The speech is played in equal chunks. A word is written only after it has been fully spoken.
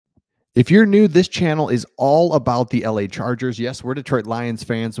If you're new, this channel is all about the LA Chargers. Yes, we're Detroit Lions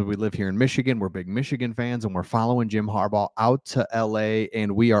fans, but we live here in Michigan. We're big Michigan fans, and we're following Jim Harbaugh out to LA,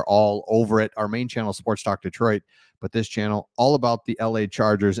 and we are all over it. Our main channel, Sports Talk Detroit, but this channel, all about the LA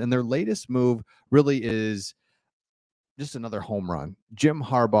Chargers. And their latest move really is just another home run. Jim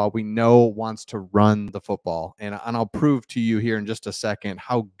Harbaugh, we know, wants to run the football. And I'll prove to you here in just a second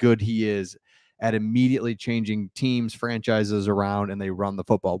how good he is at immediately changing teams, franchises around, and they run the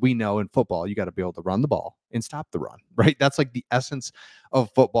football. We know in football, you got to be able to run the ball and stop the run, right? That's like the essence of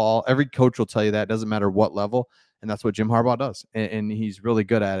football. Every coach will tell you that. It doesn't matter what level. And that's what Jim Harbaugh does. And he's really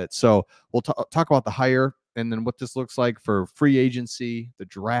good at it. So we'll talk about the hire and then what this looks like for free agency, the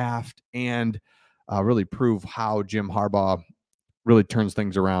draft, and really prove how Jim Harbaugh really turns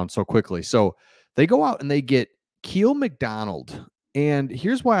things around so quickly. So they go out and they get Keel McDonald. And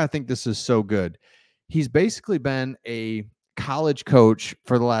here's why I think this is so good. He's basically been a college coach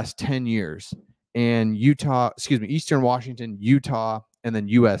for the last 10 years in Eastern Washington, Utah, and then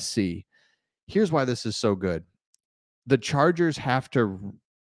USC. Here's why this is so good. The Chargers have to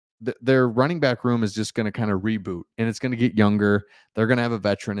their running back room is just going to kind of reboot, and it's going to get younger. They're going to have a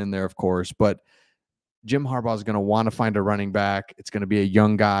veteran in there, of course, but Jim Harbaugh is going to want to find a running back. It's going to be a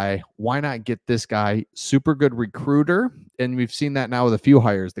young guy. Why not get this guy? Super good recruiter. And we've seen that now with a few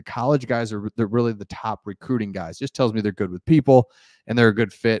hires. The college guys they're really the top recruiting guys. Just tells me they're good with people and they're a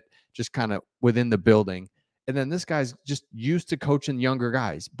good fit just kind of within the building. And then this guy's just used to coaching younger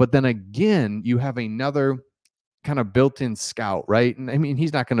guys. But then again, you have another kind of built-in scout, right? And I mean,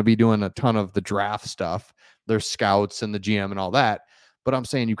 he's not going to be doing a ton of the draft stuff. There's scouts and the GM and all that. But I'm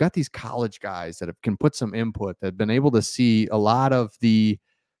saying you've got these college guys that can put some input, that have been able to see a lot of the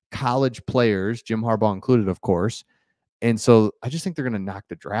college players, Jim Harbaugh included, of course. And so I just think they're going to knock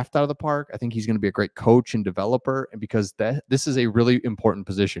the draft out of the park. I think he's going to be a great coach and developer. And because this is a really important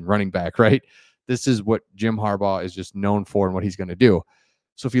position, running back, right? This is what Jim Harbaugh is just known for and what he's going to do.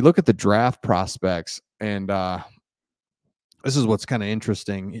 So if you look at the draft prospects, and this is what's kind of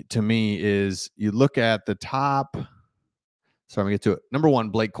interesting to me, is you look at the top. So I'm going to get to it. Number one,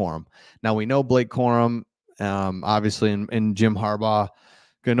 Blake Corum. Now, we know Blake Corum, obviously, and Jim Harbaugh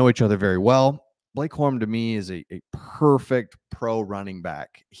going to know each other very well. Blake Corum, to me, is a perfect pro running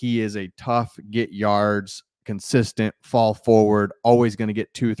back. He is a tough, get yards, consistent, fall forward, always going to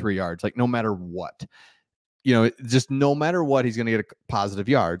get 2-3 yards, like no matter what. Just no matter what, he's going to get positive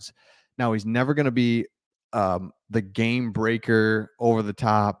yards. Now, he's never going to be the game breaker, over the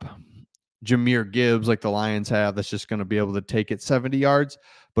top Jahmyr Gibbs like the Lions have, that's just going to be able to take it 70 yards,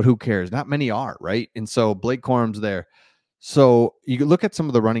 but who cares? Not many are, right? And so Blake Corum's there. So you look at some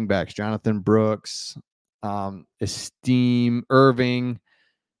of the running backs, Jonathan Brooks, Esteem, Irving.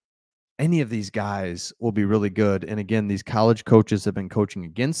 Any of these guys will be really good. And again, these college coaches have been coaching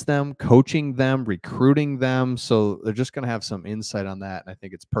against them, coaching them, recruiting them. So they're just going to have some insight on that. And I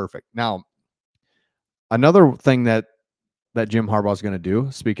think it's perfect. Now, another thing that Jim Harbaugh is going to do,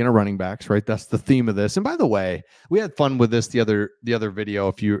 speaking of running backs, right? That's the theme of this. And by the way, we had fun with this the other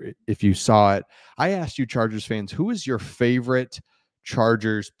video. If you saw it, I asked you Chargers fans, who is your favorite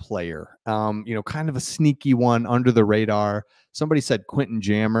Chargers player? Kind of a sneaky one, under the radar. Somebody said Quentin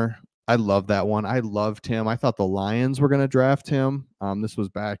Jammer. I love that one. I loved him. I thought the Lions were going to draft him. This was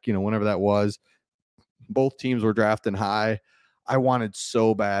back, whenever that was. Both teams were drafting high. I wanted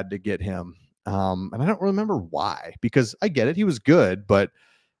so bad to get him. And I don't remember why, because I get it. He was good, but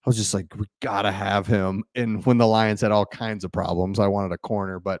I was just like, we got to have him. And when the Lions had all kinds of problems, I wanted a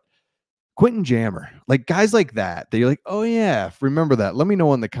corner. But Quentin Jammer, like guys like that you're like, oh yeah, remember that. Let me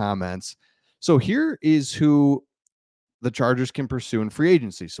know in the comments. So here is who the Chargers can pursue in free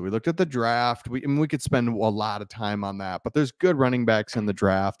agency. So we looked at the draft. We could spend a lot of time on that, but there's good running backs in the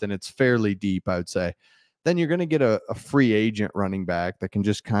draft, and it's fairly deep, I would say. Then you're going to get a free agent running back that can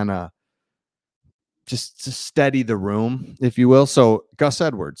just kind of just to steady the room, if you will. So Gus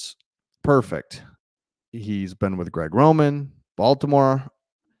Edwards, perfect. He's been with Greg Roman, Baltimore,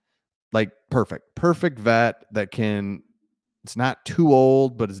 like perfect vet that it's not too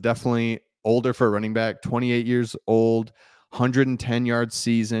old, but it's definitely older for a running back, 28 years old, 110-yard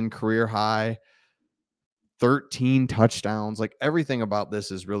season, career high, 13 touchdowns. Like everything about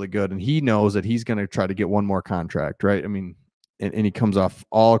this is really good. And he knows that he's going to try to get one more contract, right? I mean, and he comes off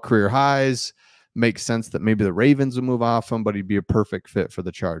all career highs. Makes sense that maybe the Ravens will move off him, but he'd be a perfect fit for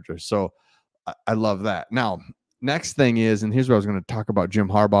the Chargers. So I love that. Now, next thing is, and here's what I was going to talk about Jim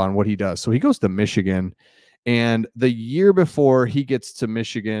Harbaugh and what he does. So he goes to Michigan, and the year before he gets to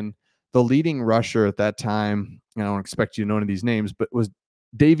Michigan, the leading rusher at that time, and I don't expect you to know any of these names, but was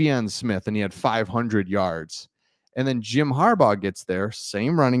Davion Smith, and he had 500 yards. And then Jim Harbaugh gets there,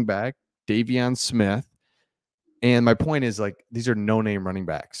 same running back, Davion Smith. And my point is, like, these are no-name running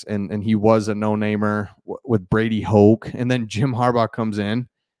backs. And he was a no-namer with Brady Hoke. And then Jim Harbaugh comes in,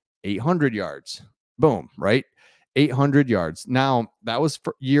 800 yards. Boom, right? 800 yards. Now, that was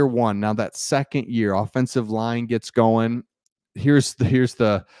for year one. Now, that second year, offensive line gets going. This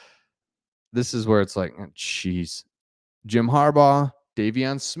is where it's like, geez. Jim Harbaugh,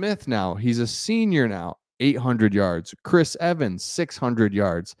 Davion Smith now. He's a senior now, 800 yards. Chris Evans, 600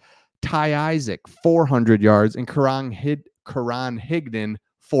 yards. Ty Isaac, 400 yards. And Karan Higdon,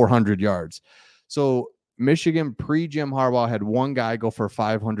 400 yards. So Michigan pre-Jim Harbaugh had one guy go for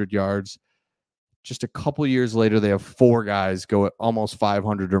 500 yards. Just a couple years later, they have four guys go at almost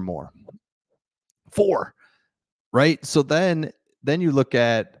 500 or more. Four, right? So then you look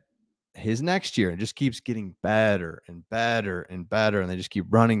at his next year and just keeps getting better and better and better. And they just keep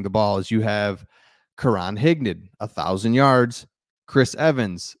running the ball as you have Karan Higdon, 1,000 yards. Chris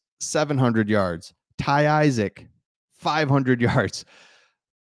Evans, 700 yards. Ty Isaac, 500 yards.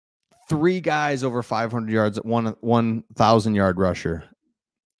 Three guys over 500 yards at 1,000 yard rusher.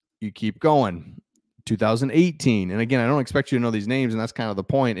 You keep going. 2018. And again, I don't expect you to know these names. And that's kind of the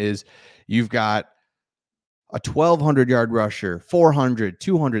point is you've got a 1,200 yard rusher, 400,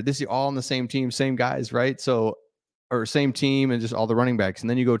 200. This is all on the same team, same guys, right? So, or same team and just all the running backs. And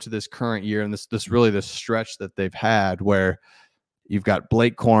then you go to this current year and this really the stretch that they've had where you've got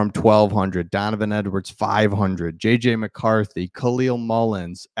Blake Corum, 1,200, Donovan Edwards, 500, JJ McCarthy, Khalil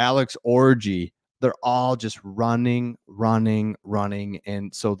Mullins, Alex Orji. They're all just running.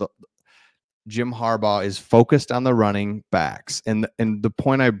 And so Jim Harbaugh is focused on the running backs. And the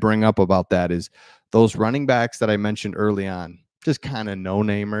point I bring up about that is those running backs that I mentioned early on, just kind of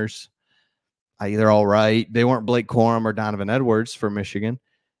no-namers. They're all right. They weren't Blake Corum or Donovan Edwards for Michigan.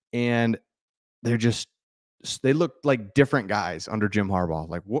 And they look like different guys under Jim Harbaugh.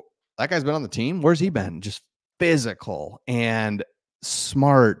 Like, what? That guy's been on the team? Where's he been? Just physical and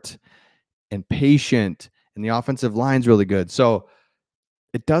smart and patient. And the offensive line's really good. So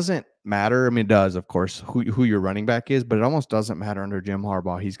it doesn't matter. I mean, it does, of course, who your running back is, but it almost doesn't matter under Jim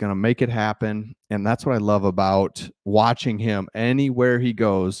Harbaugh. He's going to make it happen. And that's what I love about watching him. Anywhere he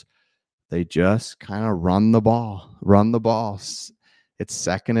goes, they just kind of run the ball. It's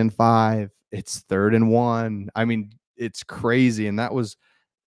 2nd and 5. It's 3rd and 1. I mean, it's crazy. And that was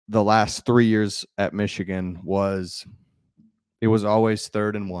the last 3 years at Michigan it was always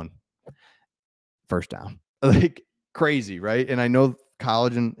 3rd and 1. First down. Like, crazy, right? And I know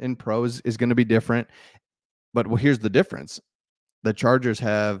college and pros is going to be different, but here's the difference. The Chargers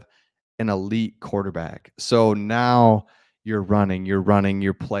have an elite quarterback. So now you're running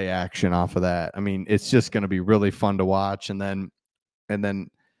your play action off of that. I mean, it's just going to be really fun to watch. And then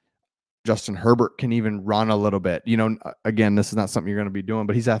Justin Herbert can even run a little bit. You know, again, this is not something you're going to be doing,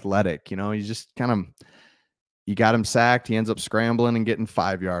 but he's athletic. You know, he's just kind of, you got him sacked. He ends up scrambling and getting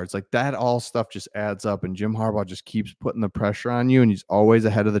 5 yards. Like that, all stuff just adds up. And Jim Harbaugh just keeps putting the pressure on you, and he's always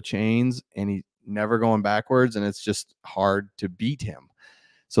ahead of the chains, and he's never going backwards. And it's just hard to beat him.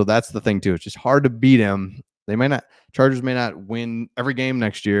 So that's the thing too. It's just hard to beat him. Chargers may not win every game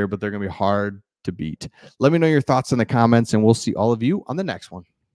next year, but they're going to be hard to beat. Let me know your thoughts in the comments, and we'll see all of you on the next one.